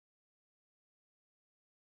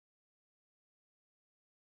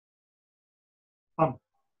Πάμε.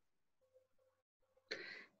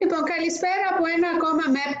 Λοιπόν, καλησπέρα από ένα ακόμα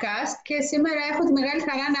Mapcast και σήμερα έχω τη μεγάλη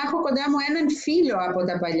χαρά να έχω κοντά μου έναν φίλο από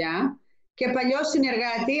τα παλιά και παλιό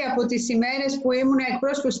συνεργάτη από τις ημέρες που ήμουν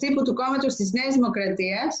εκπρόσωπος τύπου του κόμματος της Νέας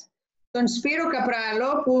Δημοκρατίας, τον Σπύρο Καπράλο,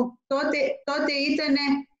 που τότε ήταν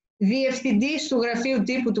διευθυντής του γραφείου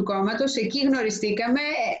τύπου του κόμματος. Εκεί γνωριστήκαμε.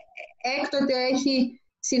 Έκτοτε έχει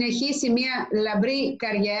συνεχίσει μια λαμπρή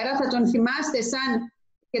καριέρα. Θα τον θυμάστε σαν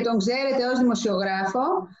και τον ξέρετε ως δημοσιογράφο.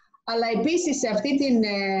 Αλλά επίσης σε αυτή την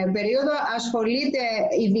περίοδο ασχολείται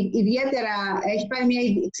ιδιαίτερα, έχει πάει μια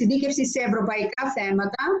εξειδίκευση σε ευρωπαϊκά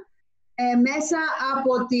θέματα μέσα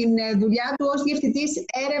από την δουλειά του ως Διευθυντής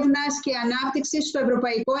Έρευνας και Ανάπτυξης στο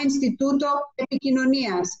Ευρωπαϊκό Ινστιτούτο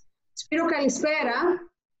Επικοινωνίας. Σπύρο, καλησπέρα.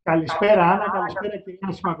 Καλησπέρα, Άννα. Καλησπέρα,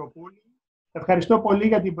 κυρία Σιμακοπούλη. Ευχαριστώ πολύ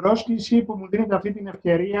για την πρόσκληση που μου δίνετε αυτή την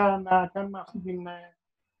ευκαιρία να κάνουμε αυτή την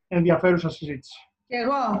ενδιαφέρουσα συζήτηση.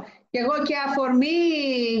 Και εγώ και αφορμή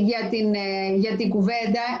για την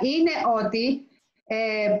κουβέντα είναι ότι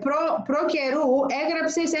προ καιρού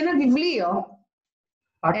έγραψες ένα βιβλίο.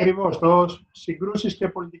 Ακριβώς, το «Συγκρούσεις και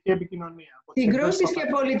πολιτική επικοινωνία». Συγκρούσεις και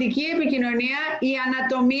πολιτική επικοινωνία, η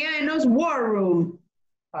ανατομία ενός war room.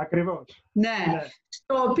 Ακριβώς. Ναι.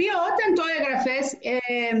 Στο οποίο όταν το έγραφες,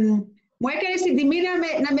 μου έκανες την τιμή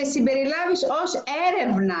να με συμπεριλάβεις ως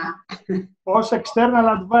έρευνα. Ως external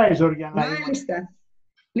advisor, για να Μάλιστα.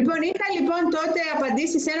 Λοιπόν, είχα τότε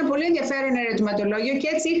απαντήσει σε ένα πολύ ενδιαφέρον ερωτηματολόγιο και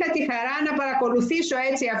έτσι είχα τη χαρά να παρακολουθήσω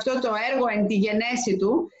έτσι αυτό το έργο εν τη γενέση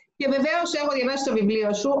του και βεβαίως έχω διαβάσει το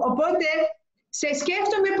βιβλίο σου, οπότε σε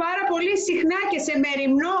σκέφτομαι πάρα πολύ συχνά και σε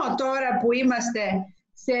μεριμνώ τώρα που είμαστε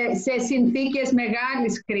σε συνθήκες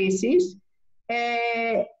μεγάλης κρίσης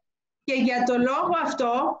και για το λόγο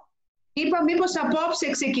αυτό είπα μήπως απόψε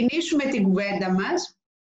ξεκινήσουμε την κουβέντα μας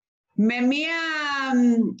με μία,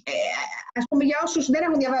 ας πούμε, για όσους δεν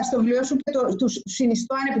έχουν διαβάσει το βιβλίο σου και τους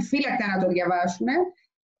συνιστώ ανεπιφύλακτα να το διαβάσουν,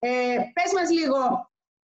 πες μας λίγο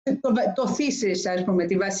το thesis, ας πούμε,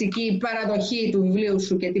 τη βασική παραδοχή του βιβλίου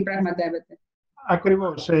σου και τι πραγματεύεται.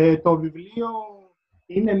 Ακριβώς. Το βιβλίο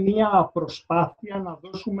είναι μία προσπάθεια να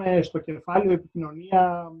δώσουμε στο κεφάλαιο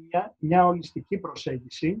επικοινωνία μια ολιστική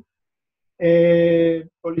προσέγγιση.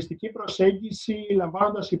 Ολιστική προσέγγιση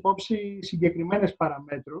λαμβάνοντας υπόψη συγκεκριμένες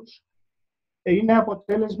παραμέτρους. Είναι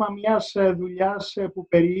αποτέλεσμα μιας δουλειάς που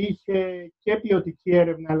περιείχε και ποιοτική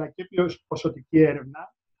έρευνα αλλά και ποσοτική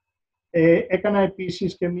έρευνα. Έκανα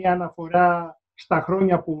επίσης και μια αναφορά στα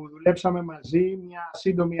χρόνια που δουλέψαμε μαζί, μια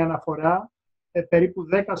σύντομη αναφορά περίπου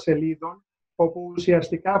 10 σελίδων, όπου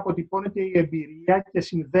ουσιαστικά αποτυπώνεται η εμπειρία και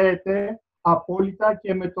συνδέεται απόλυτα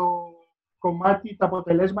και με το κομμάτι, τα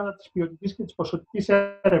αποτελέσματα της ποιοτικής και της ποσοτικής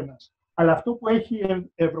έρευνας. Αλλά αυτό που έχει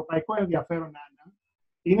ευρωπαϊκό ενδιαφέρον, Άννα,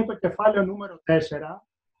 είναι το κεφάλαιο νούμερο 4,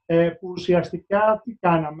 που ουσιαστικά τι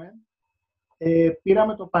κάναμε.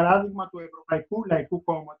 Πήραμε το παράδειγμα του Ευρωπαϊκού Λαϊκού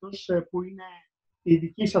Κόμματος, που είναι η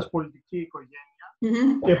δική σας πολιτική οικογένεια,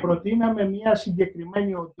 και προτείναμε μια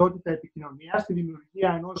συγκεκριμένη οντότητα επικοινωνίας, τη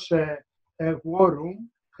δημιουργία ενός war room,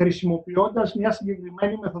 χρησιμοποιώντας μια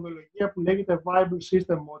συγκεκριμένη μεθοδολογία που λέγεται Viable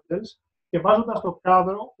System Models και βάζοντας στο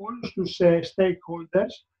κάδρο όλους τους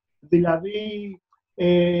stakeholders, δηλαδή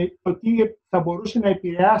το τι θα μπορούσε να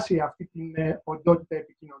επηρεάσει αυτή την οντότητα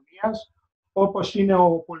επικοινωνίας, όπως είναι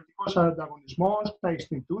ο πολιτικός ανταγωνισμός, τα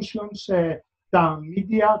institutions, τα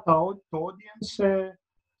media, το audience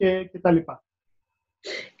και τα λοιπά.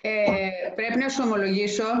 Πρέπει να σου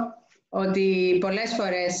ομολογήσω ότι πολλές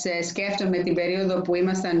φορές σκέφτομαι την περίοδο που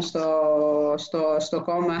ήμασταν στο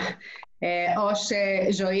κόμμα ως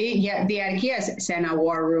ζωή διαρκείας σε ένα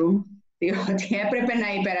war room, διότι έπρεπε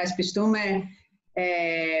να υπερασπιστούμε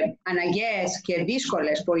αναγκαίες και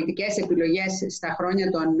δύσκολες πολιτικές επιλογές στα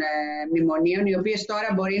χρόνια των μνημονίων, οι οποίες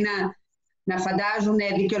τώρα μπορεί να φαντάζουν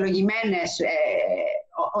δικαιολογημένες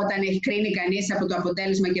όταν έχει κρίνει κανείς από το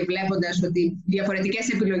αποτέλεσμα και βλέποντας ότι διαφορετικές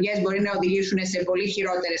επιλογές μπορεί να οδηγήσουν σε πολύ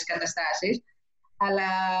χειρότερες καταστάσεις. Αλλά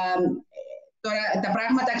τώρα τα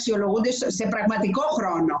πράγματα αξιολογούνται σε πραγματικό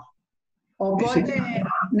χρόνο.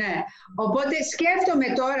 Οπότε σκέφτομαι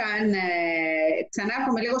τώρα, αν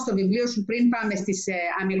ξανάρχομαι λίγο στο βιβλίο σου πριν πάμε στις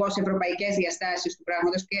αμιγώς ευρωπαϊκές διαστάσεις του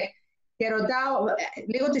πράγματος και ρωτάω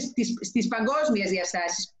λίγο στις παγκόσμιες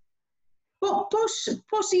διαστάσεις.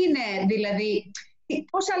 Πώς είναι, δηλαδή,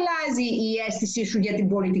 πώς αλλάζει η αίσθησή σου για την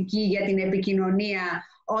πολιτική, για την επικοινωνία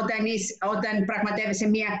όταν πραγματεύεσαι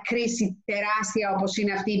μια κρίση τεράστια όπως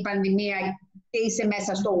είναι αυτή η πανδημία και είσαι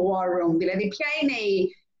μέσα στο war room? Δηλαδή, ποια είναι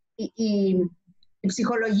η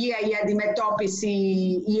ψυχολογία, η αντιμετώπιση,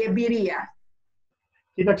 η εμπειρία?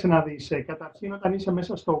 Κοίταξε να δεις. Καταρχήν, όταν είσαι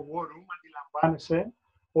μέσα στο war room, αντιλαμβάνεσαι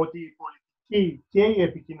ότι η πολιτική και η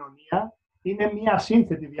επικοινωνία είναι μια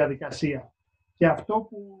σύνθετη διαδικασία. Και αυτό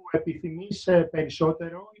που επιθυμείς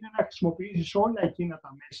περισσότερο είναι να χρησιμοποιήσεις όλα εκείνα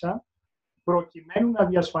τα μέσα προκειμένου να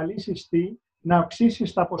διασφαλίσεις να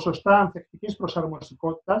αυξήσεις τα ποσοστά ανθεκτικής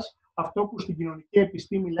προσαρμοστικότητας, αυτό που στην κοινωνική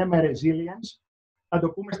επιστήμη λέμε resilience, να το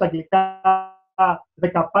πούμε στα αγγλικά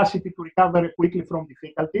the capacity to recover quickly from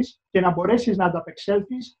difficulties, και να μπορέσεις να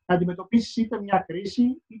ανταπεξέλθεις, να αντιμετωπίσεις είτε μια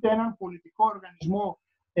κρίση, είτε έναν πολιτικό οργανισμό,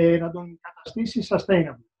 να τον καταστήσεις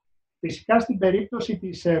sustainable. Φυσικά, στην περίπτωση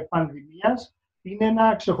της πανδημίας, είναι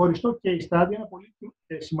ένα ξεχωριστό case study, ένα πολύ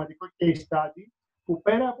σημαντικό case study, που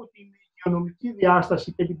πέρα από την υγειονομική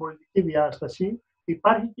διάσταση και την πολιτική διάσταση,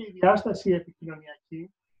 υπάρχει και η διάσταση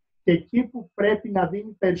επικοινωνιακή, και εκεί που πρέπει να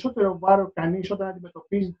δίνει περισσότερο βάρο κανείς όταν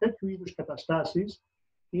αντιμετωπίζει τέτοιου είδους καταστάσεις,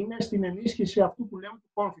 είναι στην ενίσχυση αυτού που λέμε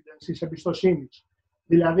του confidence, της εμπιστοσύνης.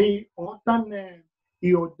 Δηλαδή, όταν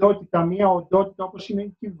η οντότητα, μια οντότητα όπως είναι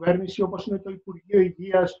η κυβέρνηση, όπως είναι το Υπουργείο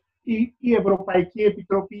Υγείας, ή η Ευρωπαϊκή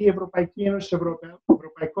Επιτροπή, η Ευρωπαϊκή Ένωση σε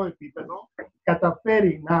ευρωπαϊκό επίπεδο,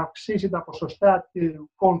 καταφέρει να αυξήσει τα ποσοστά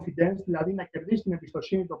του confidence, δηλαδή να κερδίσει την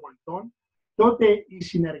εμπιστοσύνη των πολιτών, τότε η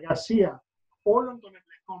συνεργασία όλων των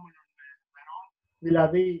εμπλεκόμενων μερών,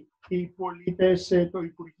 δηλαδή οι πολίτες, το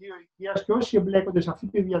Υπουργείο Υγείας και όσοι εμπλέκονται σε αυτή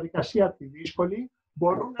τη διαδικασία τη δύσκολη,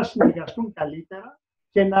 μπορούν να συνεργαστούν καλύτερα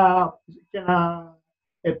και να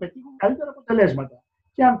πετύχουν καλύτερα αποτελέσματα.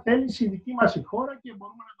 Και αν θέλει, η δική μας η χώρα, και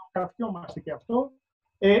μπορούμε να το κρατιόμαστε και αυτό,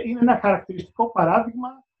 είναι ένα χαρακτηριστικό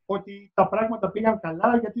παράδειγμα ότι τα πράγματα πήγαν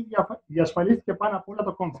καλά, γιατί διασφαλίστηκε πάνω απ' όλα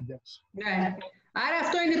το confidence. Ναι. Άρα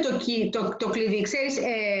αυτό είναι το κλειδί. Ξέρεις,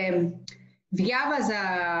 διάβαζα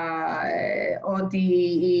ότι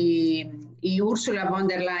η Ursula von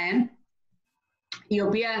der Leyen, η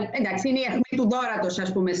οποία, εντάξει, είναι η αιχμή του δώρατος,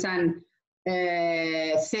 ας πούμε, σαν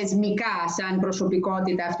θεσμικά, σαν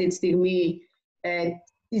προσωπικότητα αυτή τη στιγμή,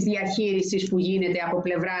 της διαχείρισης που γίνεται από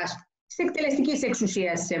πλευράς της εκτελεστικής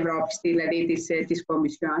εξουσίας της Ευρώπης, δηλαδή της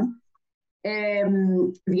Κομισιόν.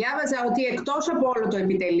 Διάβαζα ότι εκτός από όλο το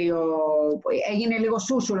επιτελείο, έγινε λίγο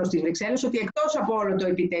σούσουρο στις Βρυξέλλες, ότι εκτός από όλο το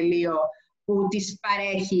επιτελείο που της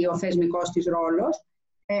παρέχει ο θεσμικός της ρόλος,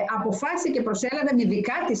 αποφάσισε και προσέλαβε με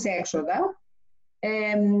δικά της έξοδα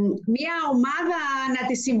μια ομάδα να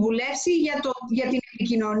τη συμβουλεύσει για την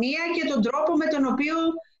επικοινωνία και τον τρόπο με τον οποίο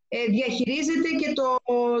διαχειρίζεται και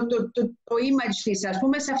το image της, ας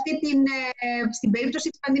πούμε, στην περίπτωση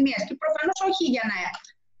της πανδημίας. Και προφανώς όχι για να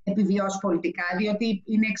επιβιώσει πολιτικά, διότι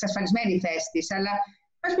είναι εξασφαλισμένη η θέση της, αλλά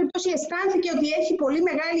πάση περιπτώσει αισθάνθηκε ότι έχει πολύ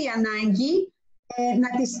μεγάλη ανάγκη να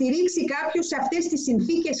τη στηρίξει κάποιος σε αυτές τις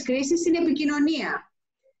συνθήκες κρίσης στην επικοινωνία.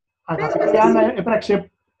 Αγαπητή Άννα,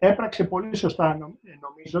 έπραξε πολύ σωστά,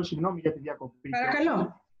 νομίζω, συγγνώμη για τη διακοπή.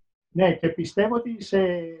 Παρακαλώ. Ναι, και πιστεύω ότι σε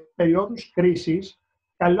περιόδους κρίσης,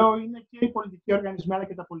 καλό είναι και οι πολιτικοί οργανισμοί, αλλά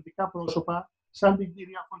και τα πολιτικά πρόσωπα, σαν την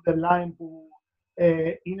κυρία Von der Leyen, που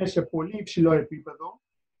είναι σε πολύ υψηλό επίπεδο,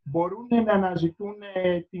 μπορούν να αναζητούν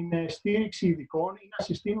την στήριξη ειδικών ή να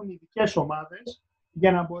συστήνουν ειδικές ομάδες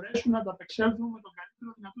για να μπορέσουν να ανταπεξέλθουν με τον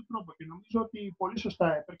καλύτερο δυνατό τρόπο. Και νομίζω ότι πολύ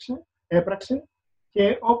σωστά έπραξε,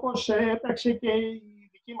 και όπως έπραξε και η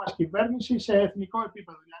δική μας κυβέρνηση σε εθνικό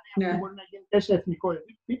επίπεδο. Δηλαδή, αυτό μπορεί να γίνει και σε εθνικό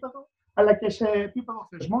επίπεδο, αλλά και σε επίπεδο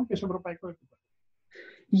θεσμών και σε ευρωπαϊκό επίπεδο.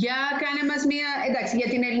 Για κάνε μας εντάξει, για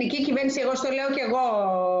την ελληνική κυβέρνηση, εγώ στο λέω και εγώ,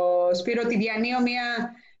 Σπύρο, ότι διανύω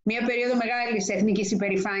μια περίοδο μεγάλης εθνικής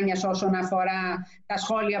υπερηφάνειας όσον αφορά τα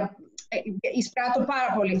σχόλια. Εισπράττω πάρα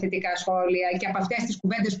πολύ θετικά σχόλια και από αυτές τις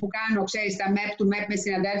κουβέντες που κάνω, ξέρεις, τα ΜΕΠ του ΜΕΠ με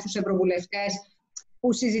συναδέλφους ευρωβουλευτές, που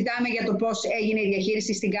συζητάμε για το πώς έγινε η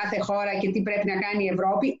διαχείριση στην κάθε χώρα και τι πρέπει να κάνει η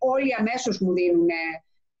Ευρώπη, όλοι αμέσως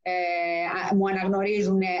μου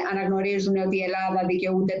αναγνωρίζουν ότι η Ελλάδα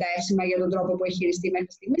δικαιούται τα εύσημα για τον τρόπο που έχει χειριστεί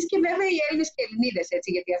μέχρι στιγμής, και βέβαια οι Έλληνες και Ελληνίδες, έτσι,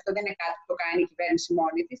 γιατί αυτό δεν είναι κάτι που το κάνει η κυβέρνηση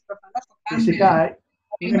μόνη της. Προφανώς το κάνουν. Φυσικά,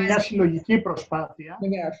 είναι μια συλλογική προσπάθεια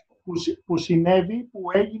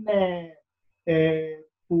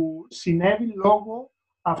που συνέβη λόγω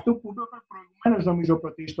αυτού που είπε προηγουμένως, νομίζω,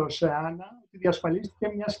 πρωτίστως, Άννα, ότι διασφαλίστηκε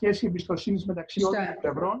μια σχέση εμπιστοσύνης μεταξύ όλων των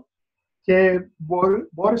πλευρών και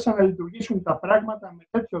μπόρεσαν να λειτουργήσουν τα πράγματα με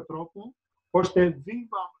τέτοιο τρόπο, ώστε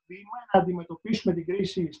βήμα να αντιμετωπίσουμε την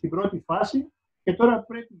κρίση στην πρώτη φάση, και τώρα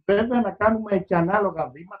πρέπει βέβαια να κάνουμε και ανάλογα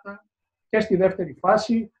βήματα και στη δεύτερη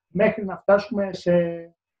φάση, μέχρι να φτάσουμε σε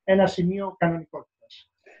ένα σημείο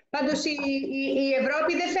κανονικότητας. Πάντως η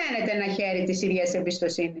Ευρώπη δεν φαίνεται να χαίρει της ίδιας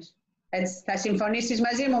εμπιστοσύνης. Έτσι, θα συμφωνήσεις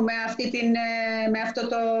μαζί μου με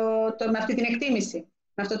αυτή την εκτίμηση,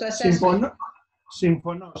 με αυτό το assessment?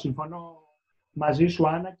 Συμφωνώ μαζί σου,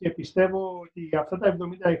 Άννα, και πιστεύω ότι αυτά τα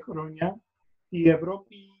 70 χρόνια η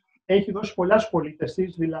Ευρώπη έχει δώσει πολλά στους πολίτες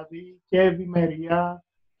της, δηλαδή και ευημερία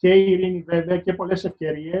και ειρήνη, βέβαια, και πολλές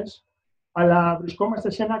ευκαιρίες, αλλά βρισκόμαστε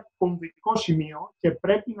σε ένα κομβικό σημείο και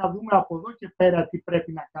πρέπει να δούμε από εδώ και πέρα τι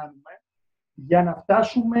πρέπει να κάνουμε για να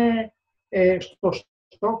φτάσουμε στο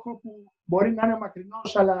στόχο που μπορεί να είναι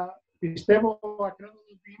μακρινός, αλλά πιστεύω ακράδαντα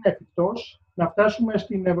ότι είναι εφικτός, να φτάσουμε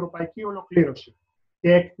στην ευρωπαϊκή ολοκλήρωση.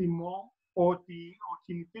 Και εκτιμώ ότι ο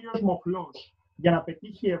κινητήριος μοχλός για να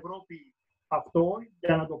πετύχει η Ευρώπη αυτό,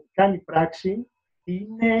 για να το κάνει πράξη,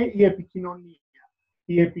 είναι η επικοινωνία.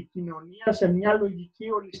 Η επικοινωνία σε μια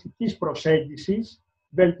λογική ολιστικής προσέγγισης,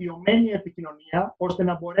 βελτιωμένη επικοινωνία, ώστε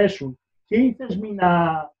να μπορέσουν και οι θεσμοί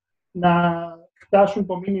να φτάσουν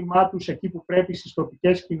το μήνυμά τους εκεί που πρέπει στις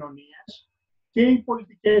τοπικές κοινωνίες και οι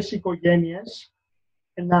πολιτικές οικογένειες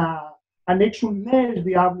να ανοίξουν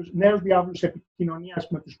νέους διάβλους επικοινωνίας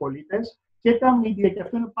με τους πολίτες και τα μίντια, και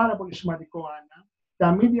αυτό είναι πάρα πολύ σημαντικό, Άννα,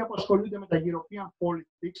 τα μίντια που ασχολούνται με τα European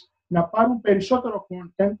Politics να πάρουν περισσότερο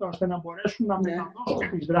content ώστε να μπορέσουν να μεταδώσουν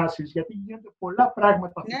τις δράσεις, γιατί γίνονται πολλά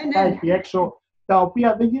πράγματα εκεί έξω τα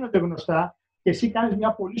οποία δεν γίνονται γνωστά και εσύ κάνεις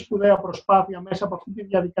μια πολύ σπουδαία προσπάθεια μέσα από αυτή τη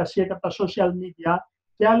διαδικασία και από τα social media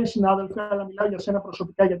και άλλοι συνάδελφοι, αλλά μιλάω για σένα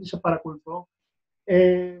προσωπικά γιατί σε παρακολουθώ.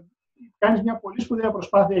 Κάνεις μια πολύ σπουδαία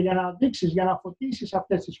προσπάθεια για να δείξεις, για να φωτίσεις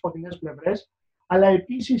αυτές τις φωτεινές πλευρές, αλλά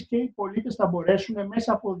επίσης και οι πολίτες θα μπορέσουν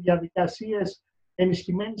μέσα από διαδικασίες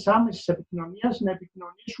ενισχυμένης άμεσης επικοινωνίας να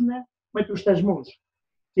επικοινωνήσουν με τους θεσμούς.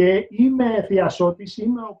 Και είμαι θειασότης,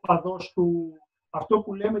 είμαι οπαδός του αυτό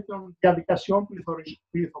που λέμε των διαδικασιών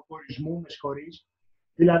πληθοπορισμού, με συγχωρείς.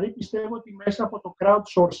 Δηλαδή πιστεύω ότι μέσα από το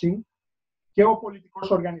crowdsourcing και ο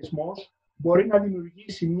πολιτικός οργανισμός μπορεί να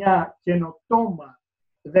δημιουργήσει μια καινοτόμα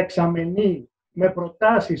δεξαμενή με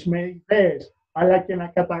προτάσεις, με ιδέες, αλλά και να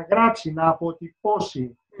καταγράψει, να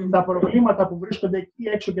αποτυπώσει τα προβλήματα που βρίσκονται εκεί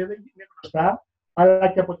έξω και δεν είναι γνωστά, αλλά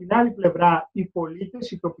και από την άλλη πλευρά οι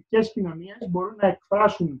πολίτες, οι τοπικές κοινωνίες μπορούν να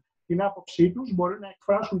εκφράσουν την άποψή τους, μπορούν να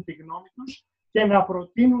εκφράσουν τη γνώμη τους και να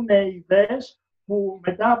προτείνουν ιδέες που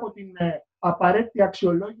μετά από την απαραίτητη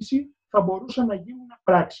αξιολόγηση θα μπορούσαν να γίνουν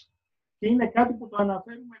πράξη. Και είναι κάτι που το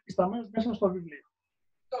αναφέρουμε επισταμένως μέσα στο βιβλίο.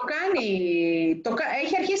 Το κάνει.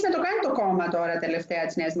 Έχει αρχίσει να το κάνει το κόμμα τώρα τελευταία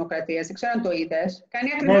της Νέας Δημοκρατίας. Δεν ξέρω αν το είδες.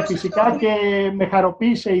 Κάνει ακριβώς ναι, φυσικά αυτό. Και με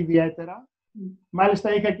χαροποίησε ιδιαίτερα.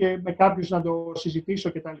 Μάλιστα είχα και με κάποιους να το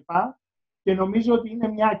συζητήσω κτλ. Και νομίζω ότι είναι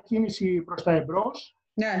μια κίνηση προς τα εμπρός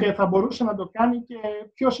και θα μπορούσε να το κάνει και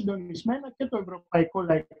πιο συντονισμένα και το Ευρωπαϊκό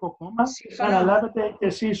Λαϊκό Κόμμα. Αναλάβετε και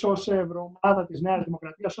εσείς ως Ευρωομάδα της Νέας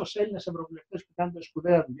Δημοκρατίας, ως Έλληνες ευρωβουλευτές που κάνετε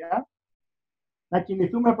σπουδαία δουλειά, να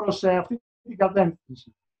κινηθούμε προς αυτή την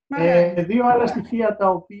κατεύθυνση. Δύο άλλα στοιχεία τα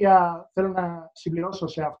οποία θέλω να συμπληρώσω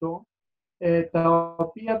σε αυτό, τα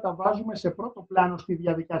οποία τα βάζουμε σε πρώτο πλάνο στη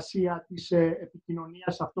διαδικασία της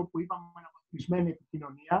επικοινωνίας, αυτό που είπαμε με αναβαθμισμένη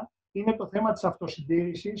επικοινωνία, είναι το θέμα της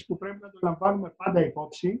αυτοσυντήρησης που πρέπει να το λαμβάνουμε πάντα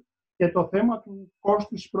υπόψη και το θέμα του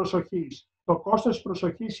κόστους της προσοχής. Το κόστος της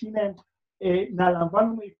προσοχής είναι να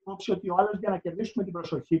λαμβάνουμε υπόψη ότι ο άλλος για να κερδίσουμε την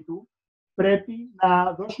προσοχή του πρέπει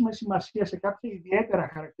να δώσουμε σημασία σε κάποια ιδιαίτερα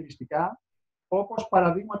χαρακτηριστικά, όπως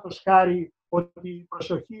παραδείγματος χάρη ότι η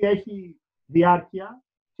προσοχή έχει διάρκεια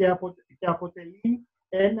και αποτελεί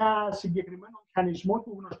ένα συγκεκριμένο μηχανισμό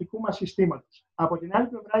του γνωστικού μας συστήματος. Από την άλλη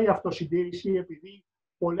πλευρά η αυτοσυντήρηση, επειδή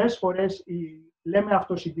πολλές φορές λέμε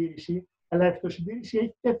αυτοσυντήρηση, αλλά η αυτοσυντήρηση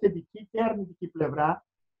έχει και θετική και αρνητική πλευρά.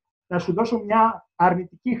 Να σου δώσω μια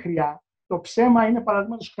αρνητική χρειά. Το ψέμα είναι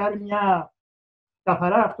παραδείγματος χάρη μια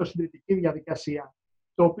καθαρά αυτοσυντηρητική διαδικασία,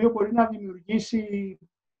 το οποίο μπορεί να δημιουργήσει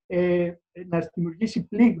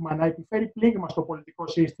πλήγμα, να επιφέρει πλήγμα στο πολιτικό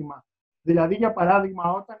σύστημα. Δηλαδή, για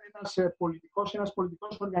παράδειγμα, όταν ένας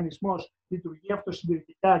πολιτικός οργανισμός λειτουργεί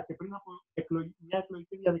αυτοσυντηρητικά και πριν από μια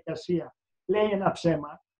εκλογική διαδικασία λέει ένα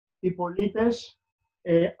ψέμα, οι πολίτες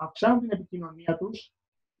αυξάνουν την επικοινωνία τους,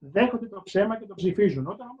 δέχονται το ψέμα και το ψηφίζουν.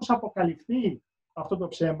 Όταν όμως αποκαλυφθεί αυτό το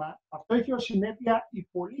ψέμα, αυτό έχει ως συνέπεια οι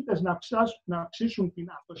πολίτες να αυξήσουν την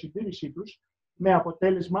αυτοσυντήρησή τους, με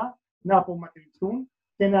αποτέλεσμα να απομακρυνθούν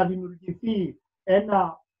και να δημιουργηθεί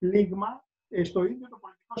ένα πλήγμα στο ίδιο το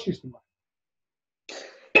πολιτικό σύστημα.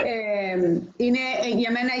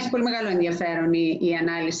 Για μένα έχει πολύ μεγάλο ενδιαφέρον η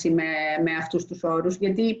ανάλυση με αυτούς τους όρους,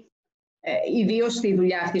 γιατί ιδίως στη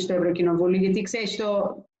δουλειά αυτή στο Ευρωκοινοβούλιο, γιατί ξέρεις,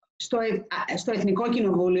 στο Εθνικό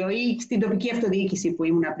Κοινοβούλιο ή στην τοπική αυτοδιοίκηση που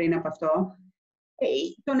ήμουν πριν από αυτό,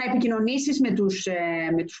 το να επικοινωνήσεις με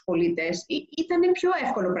τους πολίτες ήταν πιο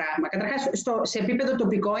εύκολο πράγμα. Καταρχάς, σε επίπεδο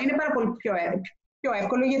τοπικό είναι πάρα πολύ πιο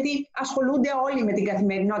εύκολο, γιατί ασχολούνται όλοι με την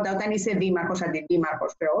καθημερινότητα. Όταν είσαι δήμαρχος,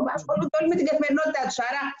 αντιδήμαρχος, ασχολούνται όλοι με την καθημερινότητά τους.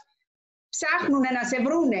 Άρα ψάχνουν να σε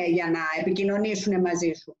βρούνε για να επικοινωνήσουν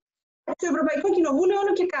μαζί σου. Στο Ευρωπαϊκό Κοινοβούλιο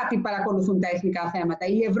όλο και κάποιοι παρακολουθούν τα εθνικά θέματα.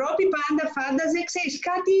 Η Ευρώπη πάντα φάνταζε, ξέρεις,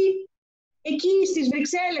 κάτι εκεί στις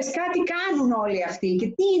Βρυξέλλες κάτι κάνουν όλοι αυτοί και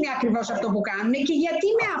τι είναι ακριβώς αυτό που κάνουν και γιατί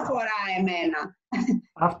με αφορά εμένα.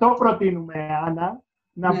 Αυτό προτείνουμε, Άννα,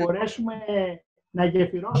 να μπορέσουμε να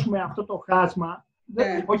γεφυρώσουμε αυτό το χάσμα,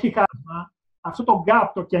 όχι χάσμα, αυτό το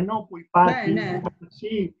gap, το κενό που υπάρχει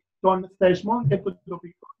μεταξύ των θεσμών και των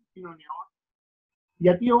τοπικών κοινωνιών,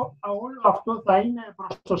 γιατί όλο αυτό θα είναι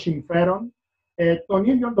προς το συμφέρον των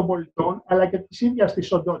ίδιων των πολιτών, αλλά και της ίδιας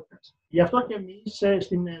της οντότητας. Γι' αυτό και εμείς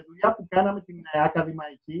στην δουλειά που κάναμε την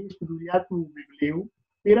ακαδημαϊκή, στη δουλειά του βιβλίου,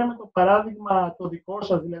 πήραμε το παράδειγμα το δικό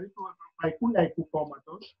σας, δηλαδή του Ευρωπαϊκού Λαϊκού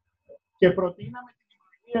Κόμματος, και προτείναμε τη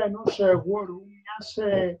δημιουργία ενός war room, μιας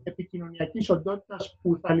επικοινωνιακής οντότητας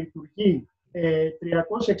που θα λειτουργεί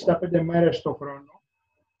 365 μέρες το χρόνο.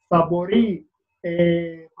 Θα μπορεί,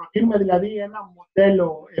 προτείνουμε δηλαδή ένα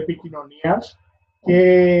μοντέλο επικοινωνίας,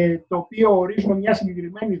 και το οποίο ορίζουμε μια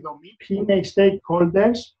συγκεκριμένη δομή, ποιοι είναι οι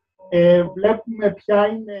stakeholders, βλέπουμε ποια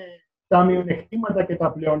είναι τα μειονεκτήματα και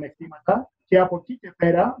τα πλεονεκτήματα και από εκεί και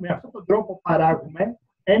πέρα, με αυτόν τον τρόπο παράγουμε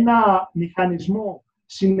ένα μηχανισμό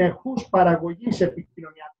συνεχούς παραγωγής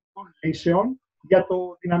επικοινωνιακών λύσεων για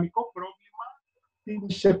το δυναμικό πρόβλημα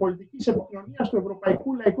της πολιτικής επικοινωνίας του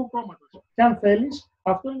Ευρωπαϊκού Λαϊκού Κόμματος. Και αν θέλεις,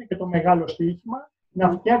 αυτό είναι και το μεγάλο στοίχημα,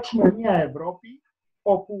 να φτιάξουμε μια Ευρώπη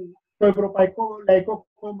όπου το Ευρωπαϊκό Λαϊκό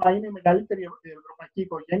Κόμμα είναι η μεγαλύτερη ευρωπαϊκή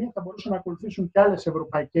οικογένεια, θα μπορούσαν να ακολουθήσουν και άλλες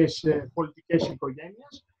ευρωπαϊκές πολιτικές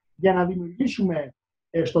οικογένειες, για να δημιουργήσουμε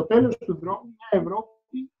στο τέλος του δρόμου μια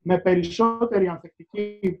Ευρώπη με περισσότερη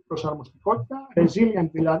ανθεκτική προσαρμοστικότητα, resilient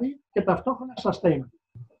δηλαδή, και ταυτόχρονα sustainable.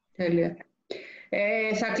 Τέλεια.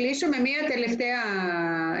 Θα κλείσω με μια τελευταία,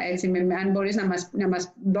 έτσι, αν μπορείς να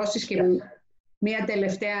μας δώσεις και μια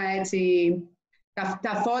τελευταία, έτσι,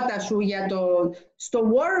 τα φώτα σου για στο war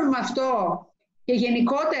room αυτό και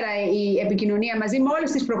γενικότερα η επικοινωνία μαζί με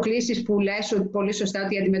όλες τις προκλήσεις που λες πολύ σωστά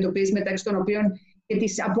ότι αντιμετωπίζεις, μεταξύ των οποίων και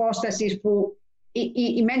της απόστασης που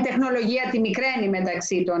η μεν τεχνολογία τη μικραίνει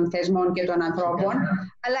μεταξύ των θεσμών και των ανθρώπων,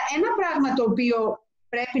 αλλά ένα πράγμα το οποίο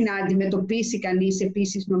πρέπει να αντιμετωπίσει κανείς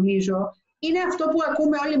επίσης, νομίζω, είναι αυτό που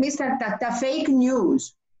ακούμε όλοι εμείς, τα fake news.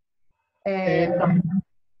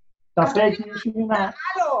 Τα fake news είναι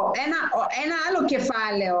ένα άλλο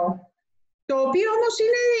κεφάλαιο, το οποίο όμως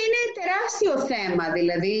είναι τεράστιο θέμα.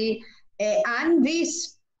 Δηλαδή, αν δεις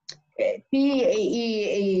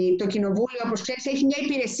το Κοινοβούλιο, όπως ξέρεις, έχει μια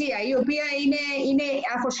υπηρεσία η οποία είναι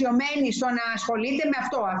αφοσιωμένη στο να ασχολείται με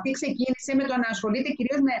αυτό. Αυτή ξεκίνησε με το να ασχολείται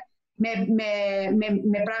κυρίως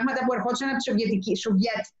με πράγματα που ερχόντουσαν από τη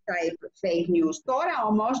Soviet type fake news. Τώρα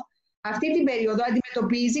όμως, αυτή την περίοδο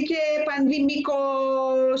αντιμετωπίζει και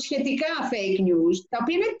πανδημικοσχετικά fake news, τα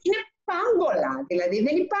οποία είναι πάμπολα. Δηλαδή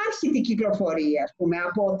δεν υπάρχει τι κυκλοφορεί, ας πούμε,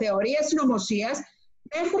 από θεωρία συνωμοσίας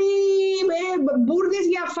μέχρι μπουρδες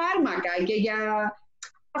για φάρμακα και για...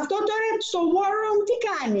 Αυτό τώρα στο war room τι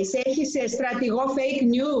κάνεις, έχεις στρατηγό fake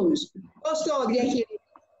news, πώς το διαχειρίζεις?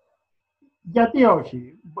 Γιατί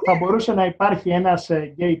όχι. Θα μπορούσε να υπάρχει ένας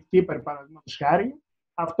gatekeeper, παραδείγματος χάρη,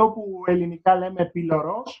 αυτό που ελληνικά λέμε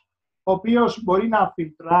πυλωρός, ο οποίος μπορεί να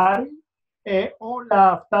φιλτράρει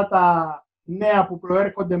όλα αυτά τα νέα που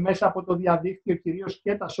προέρχονται μέσα από το διαδίκτυο, κυρίως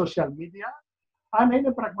και τα social media, αν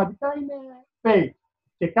είναι πραγματικά είναι fake.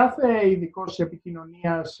 Και κάθε ειδικός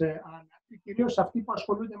επικοινωνίας, κυρίως αυτοί που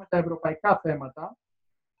ασχολούνται με τα ευρωπαϊκά θέματα,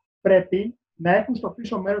 πρέπει να έχουν στο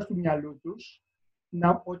πίσω μέρος του μυαλού τους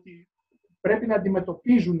ότι πρέπει να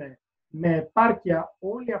αντιμετωπίζουν με επάρκεια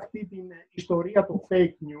όλη αυτή την ιστορία των fake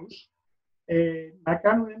news, να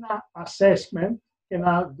κάνουν ένα assessment και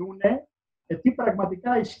να δούνε τι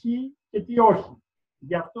πραγματικά ισχύει και τι όχι.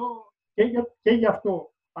 Γι' αυτό, και γι'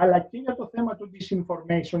 αυτό, αλλά και για το θέμα του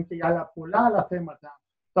disinformation και για πολλά άλλα θέματα,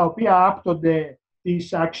 τα οποία άπτονται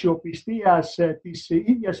της αξιοπιστίας της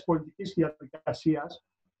ίδιας πολιτικής διαδικασίας,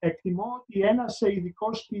 εκτιμώ ότι ένας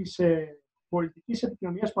ειδικός της πολιτικής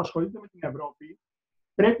επικοινωνίας που ασχολείται με την Ευρώπη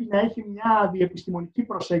πρέπει να έχει μια διεπιστημονική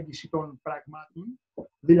προσέγγιση των πραγμάτων,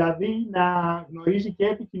 δηλαδή να γνωρίζει και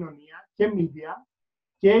επικοινωνία και media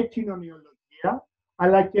και κοινωνιολογία,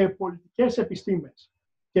 αλλά και πολιτικές επιστήμες.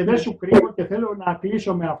 Και δεν σου κρύβω και θέλω να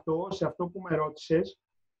κλείσω με αυτό, σε αυτό που με ρώτησες,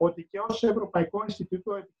 ότι και ως Ευρωπαϊκό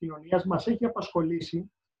Ινστιτούτο Επικοινωνίας μας έχει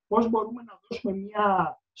απασχολήσει πώς μπορούμε να δώσουμε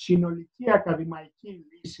μια συνολική ακαδημαϊκή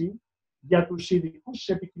λύση για τους ειδικούς της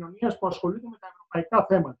επικοινωνίας που ασχολούνται με τα ευρωπαϊκά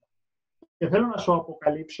θέματα. Και θέλω να σου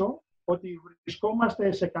αποκαλύψω ότι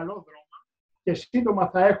βρισκόμαστε σε καλό δρόμο και σύντομα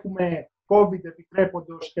θα έχουμε COVID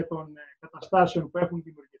επιτρέποντος και των καταστάσεων που έχουν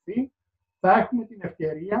δημιουργηθεί, θα έχουμε την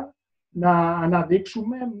ευκαιρία να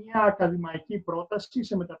αναδείξουμε μια ακαδημαϊκή πρόταση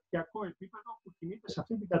σε μεταπτυχιακό επίπεδο που κινείται σε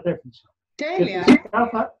αυτή την κατεύθυνση. Τέλεια. Και φυσικά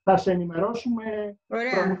θα σε ενημερώσουμε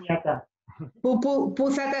προμηνιακά. Που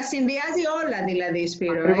θα τα συνδυάζει όλα, δηλαδή,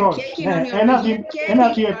 Σπύρο. Ακριβώς. Και κοινωνιολογία,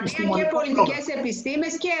 και πολιτικές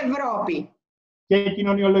επιστήμες και Ευρώπη. Και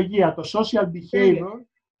κοινωνιολογία. Το social behavior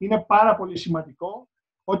είναι πάρα πολύ σημαντικό.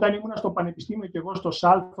 Όταν ήμουν στο πανεπιστήμιο και εγώ στο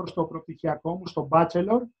Σάλφορντ, στο προπτυχιακό μου, στο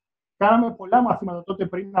bachelor, κάναμε πολλά μαθήματα τότε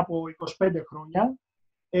πριν από 25 χρόνια.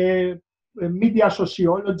 Media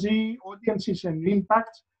sociology, audiences and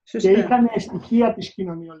impacts. Και είχαν στοιχεία της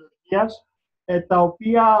κοινωνιολογίας, τα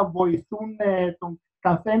οποία βοηθούν τον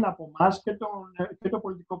καθένα από εμάς και το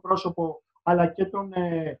πολιτικό πρόσωπο, αλλά και τον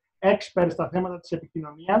expert στα θέματα της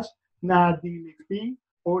επικοινωνίας, να αντιληφθεί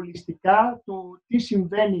ολιστικά το τι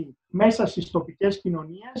συμβαίνει μέσα στις τοπικές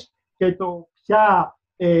κοινωνίες και το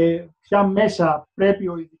ποια μέσα πρέπει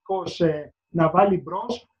ο ειδικός να βάλει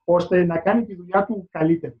μπρος, ώστε να κάνει τη δουλειά του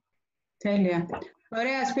καλύτερη. Τέλεια.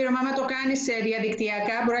 Ωραία, Σπύρο, άμα το κάνεις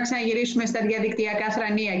διαδικτυακά, μπορούμε να ξαναγυρίσουμε στα διαδικτυακά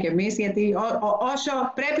θρανία κι εμείς, γιατί όσο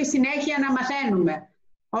πρέπει συνέχεια να μαθαίνουμε.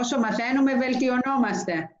 Όσο μαθαίνουμε,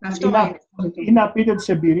 βελτιωνόμαστε. Αυτό είναι να πείτε τις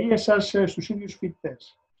εμπειρίες σας στους ίδιους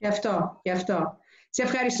φοιτητές. Γι' αυτό. Σε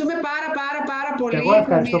ευχαριστούμε πάρα πολύ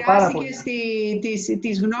που μοιράστηκες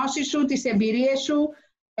τις γνώσεις σου, τις εμπειρίες σου,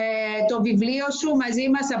 το βιβλίο σου μαζί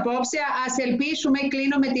μας απόψε. Ας ελπίσουμε,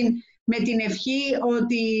 κλείνω με την ευχή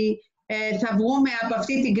ότι θα βγούμε από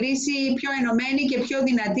αυτή την κρίση πιο ενωμένοι και πιο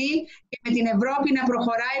δυνατοί και με την Ευρώπη να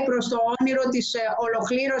προχωράει προς το όνειρο της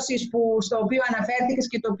ολοκλήρωσης στο οποίο αναφέρθηκες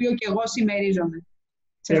και το οποίο και εγώ συμμερίζομαι.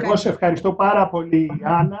 Εγώ σε ευχαριστώ πάρα πολύ,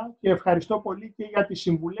 Άννα, και ευχαριστώ πολύ και για τις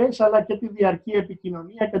συμβουλές, αλλά και τη διαρκή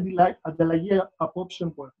επικοινωνία και ανταλλαγή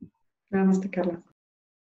απόψεων που έχουμε. Να είμαστε καλά.